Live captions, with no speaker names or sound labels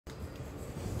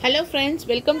Hello friends,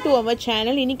 welcome to our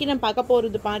channel. இன்னைக்கு நான் பார்க்க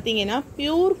போறது பாத்தீங்கன்னா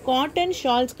pure cotton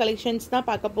shawls collections தான்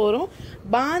பார்க்க போறோம்.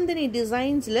 Bandhani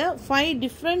டிசைன்ஸ்ல 5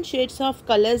 different shades of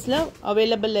colorsல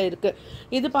available இருக்கு.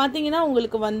 இது பாத்தீங்கன்னா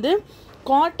உங்களுக்கு வந்து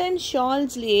cotton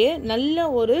shawlsலயே நல்ல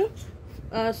ஒரு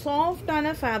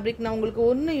சாஃப்ட்டான ஃபேப்ரிக். நான் உங்களுக்கு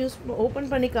ஒன்னு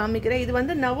ஓபன் பண்ணி காமிக்கிறேன். இது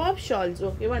வந்து நவாப் ஷால்ஸ்,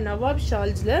 ஓகேவா? நவாப்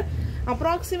ஷால்ஸ்ல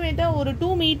அப்ராக்சிமேட்டா ஒரு 2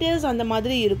 மீட்டர்ஸ் அந்த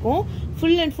மாதிரி இருக்கும்.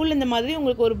 ஃபுல் அண்ட் ஃபுல் இந்த மாதிரி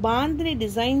உங்களுக்கு ஒரு bandhani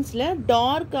டிசைன்ஸ்ல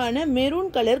டார்க்கான maroon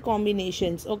colour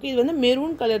combinations. Okay, இது வந்து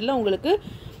மெரூன் கலர்ல உங்களுக்கு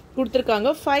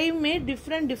கொடுத்துருக்காங்க. 5மே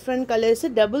டிஃப்ரெண்ட் கலர்ஸ்,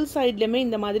 டபுள் சைட்லயுமே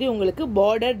இந்த மாதிரி உங்களுக்கு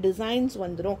பார்டர் டிசைன்ஸ்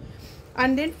வந்துடும்.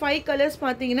 அண்ட் தென் 5 கலர்ஸ்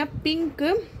பார்த்தீங்கன்னா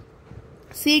பிங்க்கு,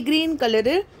 சீ கிரீன்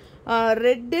கலரு,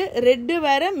 ரெட்டு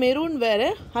வேற, மெரூன் வேற,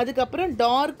 அதுக்கப்புறம்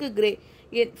டார்க் கிரே.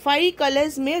 5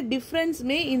 கலர்ஸ்மே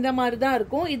டிஃப்ரென்ஸ்மே இந்த மாதிரி தான்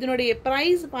இருக்கும். இதனுடைய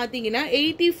ப்ரைஸ் பார்த்தீங்கன்னா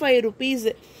 85 ருபீஸ்.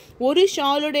 ஒரு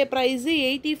ஷாலோடைய ப்ரைஸ்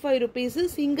 85 ருபீஸ்.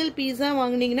 சிங்கிள் பீஸாக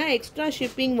வாங்கினீங்கன்னா எக்ஸ்ட்ரா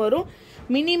ஷிப்பிங் வரும்.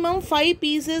 மினிமம் 5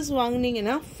 பீசஸ்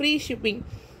வாங்கினீங்கன்னா ஃப்ரீ ஷிப்பிங்.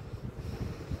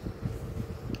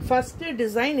 ஃபர்ஸ்ட்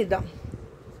டிசைன் இதான்.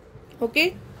 ஓகே,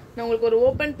 நான் உங்களுக்கு ஒரு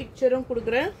ஓப்பன் பிக்சரும்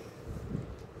கொடுக்குறேன்.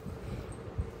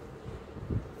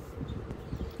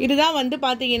 இதுதான் வந்து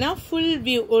பாத்தீங்கன்னா ஃபுல்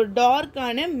வியூ, ஒரு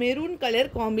டார்க்கான maroon colour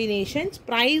combinations.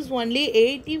 Price only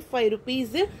 85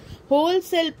 rupees.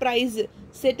 Wholesale price.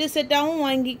 செட்டாகவும்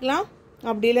வாங்கிக்கலாம்,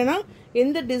 அப்படி இல்லைன்னா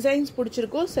எந்த டிசைன்ஸ்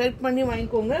பிடிச்சிருக்கோ செலக்ட் பண்ணி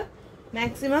வாங்கிக்கோங்க.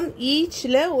 மேக்ஸிமம்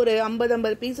ஈச்சில் ஒரு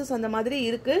 50 பீசஸ் அந்த மாதிரி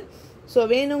இருக்கு. ஸோ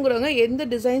வேணுங்கிறவங்க எந்த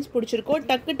டிசைன்ஸ் பிடிச்சிருக்கோ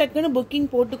டக்குன்னு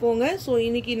புக்கிங் போட்டுக்கோங்க. ஸோ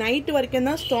இன்னைக்கு நைட்டு வரைக்கும்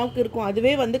தான் ஸ்டாக் இருக்கும்,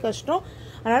 அதுவே வந்து கஷ்டம்.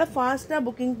 அதனால ஃபாஸ்ட்டாக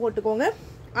புக்கிங் போட்டுக்கோங்க.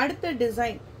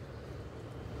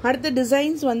 அடுத்த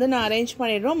டிசைன்ஸ் வந்து நான் அரேஞ்ச்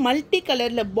பண்ணிடுறோம். மல்டி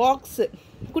கலரில் பாக்ஸ்,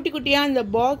 குட்டி குட்டியாக இந்த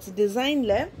பாக்ஸ்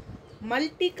டிசைனில்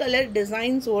மல்டி கலர்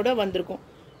டிசைன்ஸோட வந்திருக்கும்.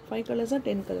 5 கலர்ஸா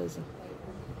 10 கலர்ஸா?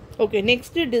 Okay,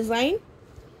 next design.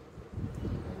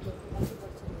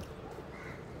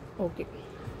 Okay,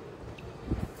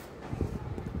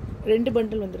 2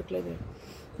 bundle வந்திருக்குல. இது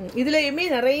இதுலயுமே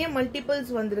நிறைய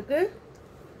மல்டிபிள்ஸ் வந்திருக்கு.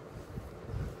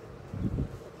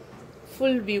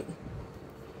 Full view.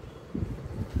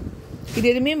 இது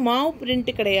எதுவுமே மாவு பிரிண்ட்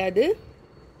கிடையாது.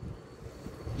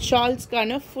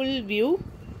 ஷால்ஸ்க்கான ஃபுல் வியூ.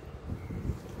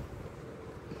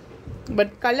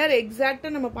 பட் கலர் எக்ஸாக்டா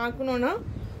நம்ம பார்க்கணும்னா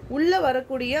உள்ள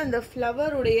வரக்கூடிய அந்த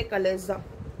ஃப்ளவர் உடைய கலர்ஸ் தான்,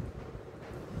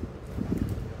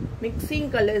 மிக்சிங்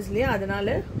கலர்ஸ்லயே.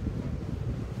 அதனால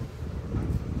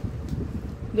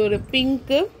இது ஒரு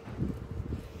pink,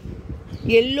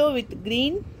 yellow with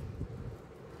green,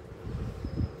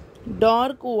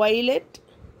 dark violet,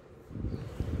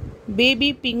 baby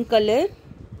pink color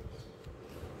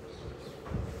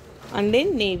and then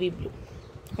navy blue.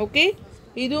 Okay,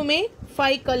 இதுவுமே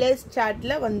 5 கலர்ஸ்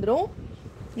சாட்ல வந்துரும்.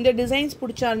 இந்த டிசைன்ஸ்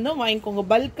பிடிச்சா இருந்தா வாங்கிக்கோங்க.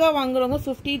 பல்கா வாங்குறவங்க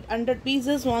 50-100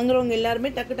 பீசஸ் வாங்குறவங்க எல்லாருமே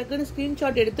டக்குன்னு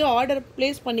ஸ்கிரீன்ஷாட் எடுத்து ஆர்டர்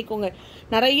பிளேஸ் பண்ணிக்கோங்க.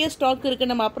 நிறைய ஸ்டாக் இருக்கு,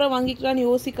 நம்ம அப்புறம் வாங்கிக்கலாம்னு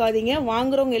யோசிக்காதீங்க.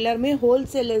 வாங்குறவங்க எல்லாருமே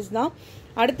ஹோல்சேலர்ஸ் தான்.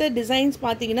 அடுத்த டிசைன்ஸ்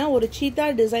பார்த்தீங்கன்னா ஒரு சீதா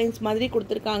டிசைன்ஸ் மாதிரி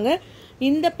கொடுத்துருக்காங்க.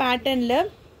 இந்த பேட்டர்ன்ல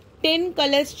 10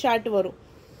 கலர்ஸ் சார்ட் வரும்.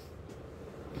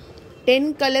 10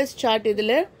 கலர்ஸ் சார்ட்.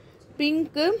 இதில்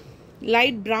pink,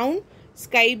 light brown,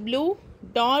 sky blue,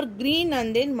 dark green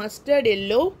and then mustard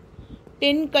yellow.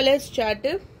 10 colours chart.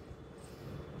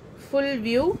 Full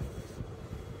view.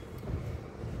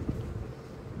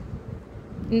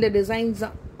 இந்த டிசைன்ஸ்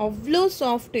தான் அவ்வளோ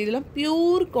சாஃப்ட். இதெல்லாம்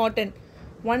pure cotton.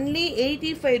 Only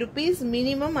 85 rupees.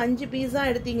 Minimum 5 பீஸா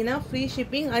எடுத்தீங்கன்னா ஃப்ரீ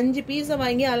ஷிப்பிங். 5 பீஸை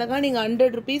வாங்கி அழகா நீங்கள்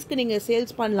 100 ருபீஸ்க்கு நீங்கள்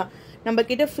சேல்ஸ் பண்ணலாம். நம்ம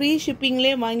கிட்ட ஃப்ரீ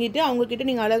ஷிப்பிங்லேயே வாங்கிட்டு அவங்க கிட்ட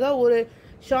நீங்கள் அழகாக ஒரு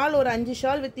ஷால், ஒரு 5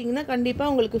 ஷால் விற்றீங்கன்னா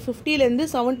கண்டிப்பாக உங்களுக்கு 50லேருந்து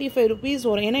 75 ருபீஸ்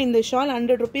வரும். ஏன்னா இந்த ஷால்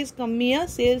 100 ருபீஸ்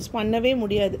கம்மியாக சேல்ஸ் பண்ணவே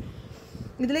முடியாது.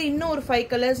 இதில் இன்னும் ஒரு 5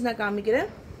 கலர்ஸ் நான் காமிக்கிறேன்.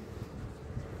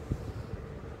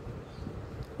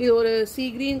 இது ஒரு சீ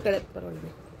கிரீன் கலர், பரவாயில்ல,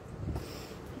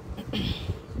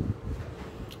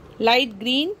 light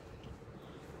green,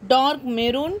 dark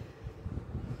maroon,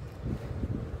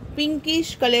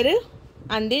 pinkish colour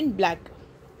and then black.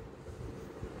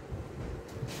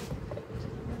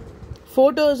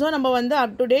 ஃபோட்டோஸும் நம்ம வந்து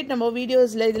அப் டு டேட் நம்ம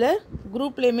வீடியோஸில் இதில்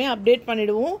குரூப்லேயுமே அப்டேட்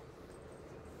பண்ணிடுவோம்.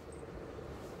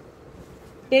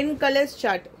 10 colours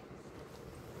chart.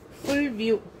 Full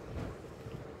view.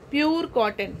 Pure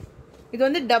cotton. இது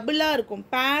வந்து டபுளாக இருக்கும்,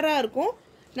 பேராக இருக்கும்.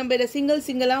 நம்ம இதில்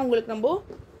சிங்கிளாக உங்களுக்கு நம்ம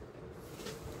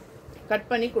கட்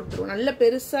பண்ணி கொடுத்துருவோம். நல்ல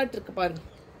பெருசாக இருக்கு பாருங்க,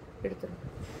 எடுத்துருவோம்.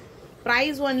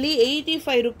 ப்ரைஸ் ஒன்லி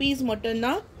 85 ருபீஸ்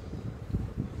மட்டும்தான்.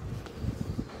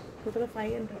 டோட்டலாக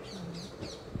 500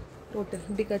 டோட்டல்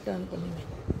இப்படி கட் ஆன் பண்ணுங்க.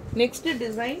 Next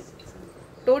design.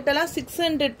 டோட்டலாக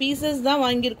 600 பீசஸ் தான்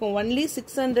வாங்கியிருக்கோம். ஒன்லி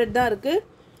 600 தான் இருக்கு.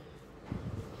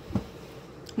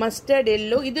 Mustard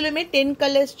yellow. இதுலமே 10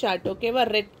 colours chart. ஓகேவா?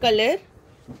 Red colour,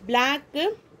 black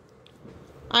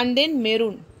and then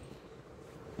maroon.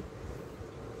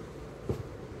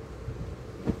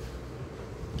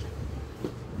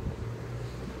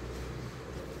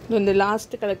 இந்த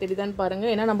லாஸ்ட் கலர் தெரியுதான்னு பாருங்க.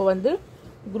 ஏன்னா நம்ம வந்து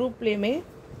குரூப்லேயுமே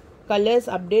கலர்ஸ்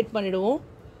அப்டேட் பண்ணிடுவோம்.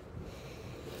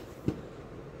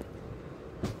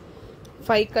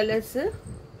 5 கலர்ஸ்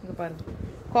இங்கே பாருங்க.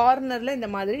 கார்னரில் இந்த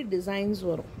மாதிரி டிசைன்ஸ்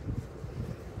வரும்.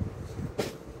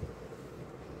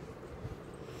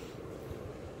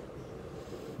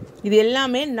 இது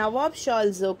எல்லாமே நவாப்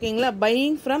ஷால்ஸ். ஓகேங்களா?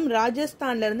 பையிங் ஃப்ரம்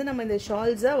ராஜஸ்தான்லேருந்து நம்ம இந்த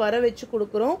ஷால்ஸை வர வச்சு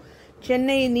கொடுக்குறோம்.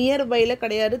 சென்னை நியர்பையில்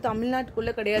கிடையாது,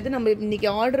 தமிழ்நாட்டுக்குள்ளே கிடையாது. நம்ம இன்றைக்கி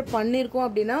ஆர்டர் பண்ணியிருக்கோம்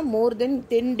அப்படின்னா மோர் தென்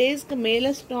 10 டேஸ்க்கு மேலே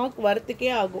ஸ்டாக் வரத்துக்கே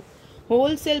ஆகும்.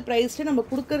 ஹோல்சேல் ப்ரைஸில் நம்ம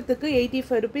கொடுக்கறதுக்கு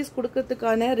 85 ருபீஸ்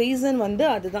கொடுக்கறதுக்கான ரீசன் வந்து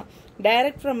அதுதான்.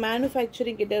 டைரக்ட் ஃப்ரம்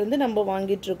மேனுஃபேக்சரிங் கிட்ட இருந்து நம்ம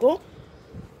வாங்கிட்டுருக்கோம்.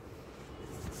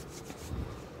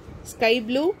 ஸ்கை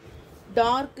ப்ளூ,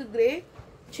 டார்க் கிரே,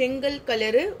 செங்கல்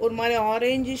கலரு, ஒரு மாதிரி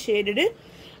orange shaded,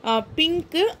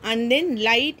 pink and then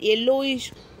light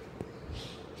yellowish.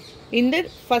 இந்த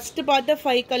ஃபர்ஸ்ட் பார்த்த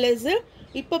 5 கலர்ஸு,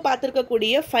 இப்போ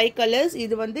பார்த்துருக்கக்கூடிய 5 கலர்ஸ்.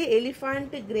 இது வந்து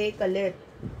எலிஃபண்ட் கிரே கலர்.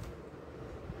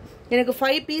 எனக்கு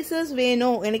 5 பீசஸ்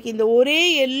வேணும், எனக்கு இந்த ஒரே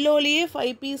எல்லோலேயே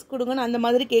 5 பீஸ் கொடுங்கன்னு அந்த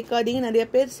மாதிரி கேட்காதீங்க. நிறைய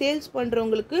பேர் சேல்ஸ்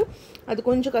பண்ணுறவங்களுக்கு அது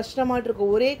கொஞ்சம் கஷ்டமாக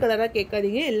இருக்கும். ஒரே கலராக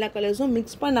கேட்காதீங்க, எல்லா கலர்ஸும்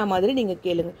மிக்ஸ் பண்ண மாதிரி நீங்கள்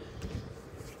கேளுங்க.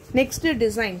 Next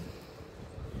design.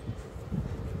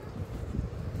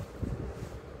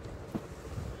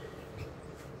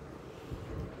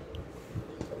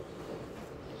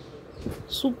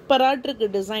 சூப்பராக இருக்கு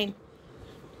டிசைன்.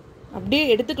 அப்படியே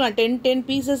எடுத்துக்கலாம். 10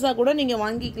 பீசஸாக கூட நீங்கள்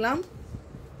வாங்கிக்கலாம்.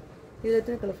 இதில்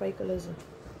எத்தனை கலர்? 5 கலர்ஸ்.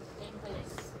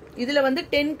 இதில் வந்து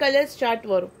 10 கலர்ஸ் சார்ட்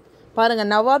வரும். பாருங்கள்,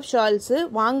 நவாப் ஷால்ஸு.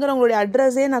 வாங்குறவங்களுடைய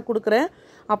அட்ரஸே நான் கொடுக்குறேன்.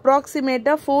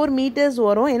 அப்ராக்சிமேட்டாக 4 மீட்டர்ஸ்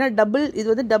வரும். ஏன்னா டபுள், இது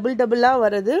வந்து டபுளாக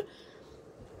வருது.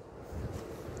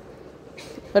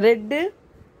 Red,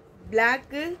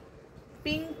 block,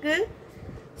 pink,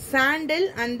 sandal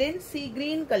and then C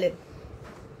green colour.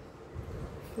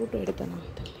 Photo எடுத்தேன்.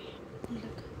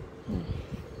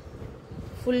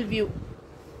 Full view.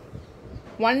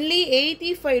 Only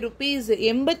 85 rupees.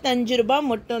 85 ரூபாய்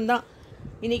மட்டும்தான்.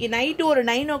 இன்னைக்கு நைட்டு ஒரு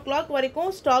 9 o'clock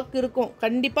வரைக்கும் ஸ்டாக் இருக்கும்,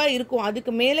 கண்டிப்பாக இருக்கும்.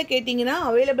 அதுக்கு மேலே கேட்டிங்கன்னா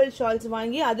அவைலபிள் ஷால்ஸ்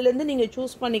வாங்கி அதுலேருந்து நீங்கள்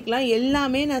சூஸ் பண்ணிக்கலாம்.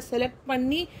 எல்லாமே நான் செலக்ட்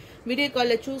பண்ணி வீடியோ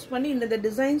காலில் சூஸ் பண்ணி இந்த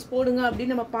டிசைன்ஸ் போடுங்க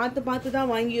அப்படின்னு நம்ம பார்த்து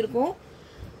தான் வாங்கியிருக்கோம்.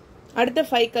 அடுத்த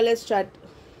 5 கலர்ஸ் சார்ட்.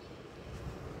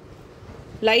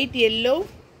 லைட் எல்லோ,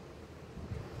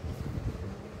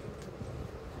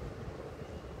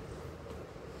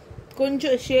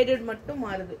 கொஞ்சம் ஷேடட் மட்டும்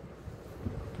மாறுது.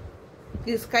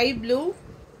 இது ஸ்கை ப்ளூ,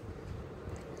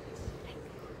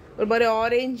 ஒரு மாதிரி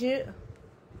orange,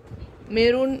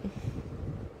 maroon,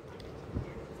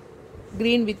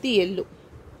 green with yellow.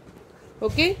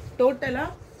 Okay, டோட்டலா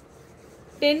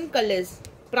 10 கலர்ஸ்.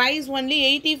 ப்ரைஸ் ஒன்லி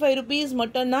 85 ருபீஸ்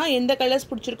மட்டும்தான். எந்த கலர்ஸ்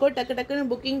பிடிச்சிருக்கோ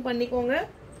டக்குன்னு புக்கிங் பண்ணிக்கோங்க.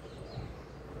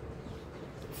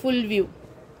 Full view.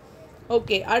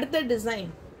 ஓகே, அடுத்த டிசைன்.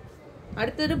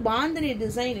 அடுத்தது பாந்தினி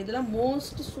டிசைன். இதெல்லாம்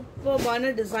மோஸ்ட் சூப்பர்பான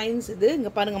டிசைன்ஸ். இது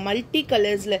இங்கே பாருங்கள், மல்டி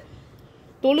கலர்ஸில்.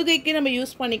 தொழுகைக்கு நம்ம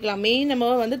யூஸ் பண்ணிக்கலாம். மெயின் நம்ம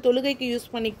வந்து தொழுகைக்கு யூஸ்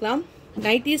பண்ணிக்கலாம்.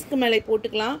 நைட்டிஸ்க்கு மேலே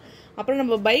போட்டுக்கலாம். அப்புறம்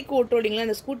நம்ம பைக் ஓட்டோடிங்களா,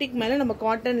 அந்த ஸ்கூட்டிக்கு மேலே நம்ம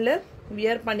காட்டனில்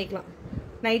வியர் பண்ணிக்கலாம்.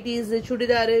 நைட்டிஸ்,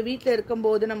 சுடிதாரு, வீட்டில்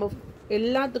இருக்கும்போது நம்ம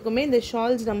எல்லாத்துக்குமே இந்த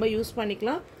ஷால்ஸ் நம்ம யூஸ்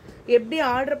பண்ணிக்கலாம். எப்படி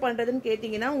ஆர்டர் பண்ணுறதுன்னு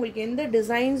கேட்டிங்கன்னா, உங்களுக்கு எந்த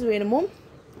டிசைன்ஸ் வேணுமோ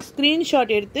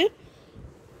ஸ்க்ரீன்ஷாட் எடுத்து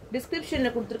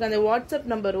டிஸ்கிரிப்ஷனில் கொடுத்துருக்க அந்த வாட்ஸ்அப்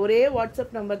நம்பர், ஒரே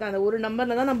வாட்ஸ்அப் நம்பர் தான், அந்த ஒரு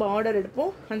நம்பரில் தான் நம்ம ஆர்டர்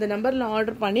எடுப்போம். அந்த நம்பரில்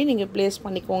ஆர்டர் பண்ணி நீங்கள் ப்ளேஸ்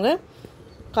பண்ணிக்கோங்க.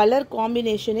 கலர்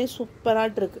காம்பினேஷனே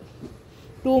சூப்பராக இருக்குது.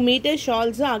 2 மீட்டர்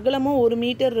ஷால்ஸு, அகலமும் 1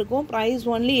 மீட்டர் இருக்கும். Price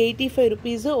only 85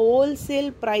 rupees. Wholesale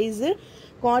price.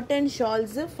 Cotton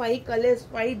shawls 5 colours,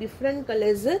 5 different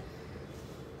colours.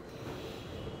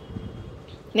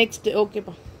 Next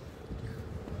ஓகேப்பா,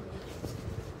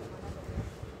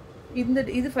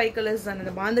 இது 5 கலர்ஸ் தான்.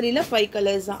 இந்த பாந்தினியில் 5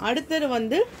 கலர்ஸ் தான். அடுத்தது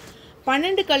வந்து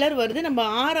 12 கலர் வருது. நம்ம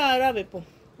 6 வைப்போம்.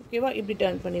 ஓகேவா? இப்படி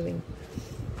டர்ன் பண்ணி வைங்க.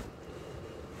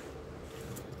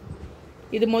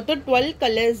 இது மொத்தம் 12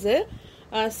 கலர்ஸு.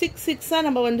 6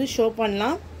 நம்ம வந்து ஷோ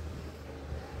பண்ணலாம்.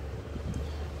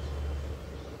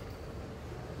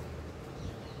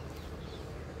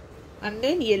 and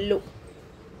then yellow.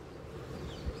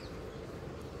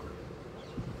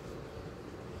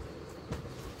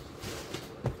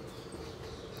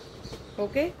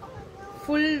 Okay,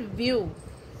 full view.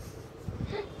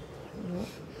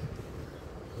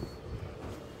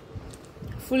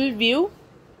 Full view.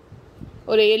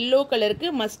 ஒரு எல்லோ கலருக்கு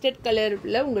மஸ்டர்ட்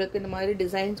கலரில் உங்களுக்கு இந்த மாதிரி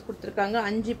டிசைன்ஸ் கொடுத்துருக்காங்க.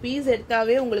 5 பீஸ்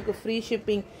எடுத்தாவே உங்களுக்கு ஃப்ரீ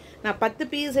ஷிப்பிங். நான் 10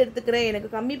 பீஸ் எடுத்துக்கிறேன் எனக்கு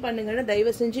கம்மி பண்ணுங்கன்னு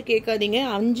தயவு செஞ்சு கேட்காதீங்க.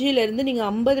 5லேருந்து நீங்கள்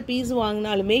 50 பீஸ்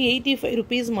வாங்கினாலுமே 85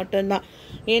 ருபீஸ் மட்டும்தான்.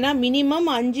 ஏன்னா மினிமம்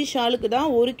 5 ஷாலுக்கு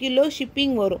தான் 1 கிலோ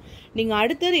ஷிப்பிங் வரும். நீங்கள்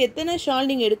அடுத்தது எத்தனை ஷால்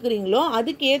நீங்கள் எடுக்கிறீங்களோ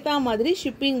அதுக்கு ஏற்ற மாதிரி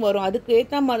ஷிப்பிங் வரும். அதுக்கு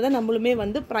ஏற்ற மாதிரி தான் நம்மளுமே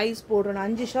வந்து ப்ரைஸ் போடுறோம்.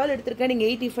 நான் 5 ஷால் எடுத்திருக்கேன்,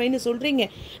 நீங்கள் 85ன்னு சொல்கிறீங்க.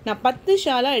 நான் 10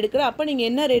 ஷாலாக எடுக்கிறேன், அப்போ நீங்கள்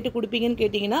என்ன ரேட்டு கொடுப்பீங்கன்னு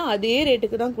கேட்டிங்கன்னா அதே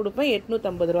ரேட்டுக்கு தான் கொடுப்பேன்.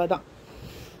 850 ரூபா தான்.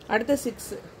 அடுத்த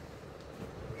 6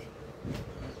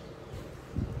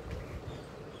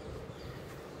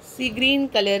 C green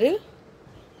colour,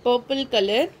 purple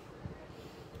colour,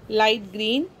 light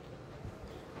green,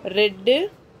 red,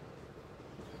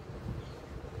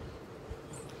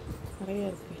 நிறைய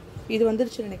இருக்கு. இது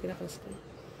வந்துருச்சு நினைக்கிறேன். ஃபர்ஸ்ட்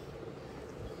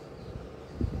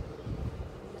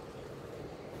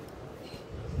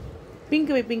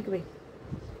பிங்க் வை, பிங்க் வை.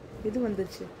 இது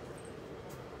வந்துருச்சு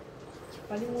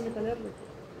 13 கலர் இருக்கு.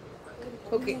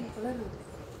 ஓகே,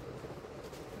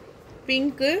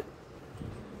 பிங்க்கு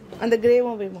அந்த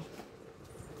கிரேவும் வேமா.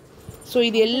 ஸோ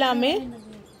இது எல்லாமே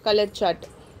கலர் சார்ட்.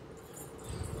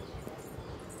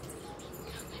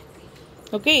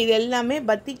 ஓகே, இது எல்லாமே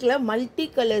பத்திக்கில் மல்டி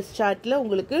கலர்ஸ் சார்ட்டில்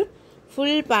உங்களுக்கு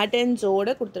ஃபுல்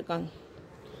பேட்டர்ன்ஸோடு கொடுத்துருக்காங்க.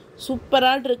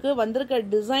 சூப்பராக இருக்குது. வந்திருக்க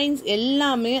டிசைன்ஸ்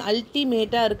எல்லாமே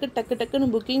அல்டிமேட்டாக இருக்குது. டக்கு டக்குன்னு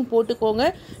புக்கிங் போட்டுக்கோங்க.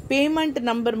 பேமெண்ட்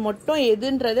நம்பர் மட்டும்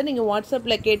எதுன்றதை நீங்கள்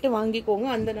வாட்ஸ்அப்பில் கேட்டு வாங்கிக்கோங்க.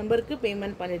 அந்த நம்பருக்கு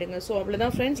பேமெண்ட் பண்ணிவிடுங்க. ஸோ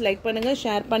அவ்வளோதான் ஃப்ரெண்ட்ஸ். லைக் பண்ணுங்கள்,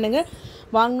 ஷேர் பண்ணுங்கள்.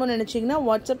 வாங்கணும்னு நினச்சிங்கன்னா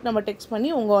வாட்ஸ்அப் நம்ம டெக்ஸ்ட்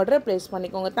பண்ணி உங்கள் ஆர்டரை ப்ளேஸ்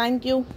பண்ணிக்கோங்க. தேங்க்யூ.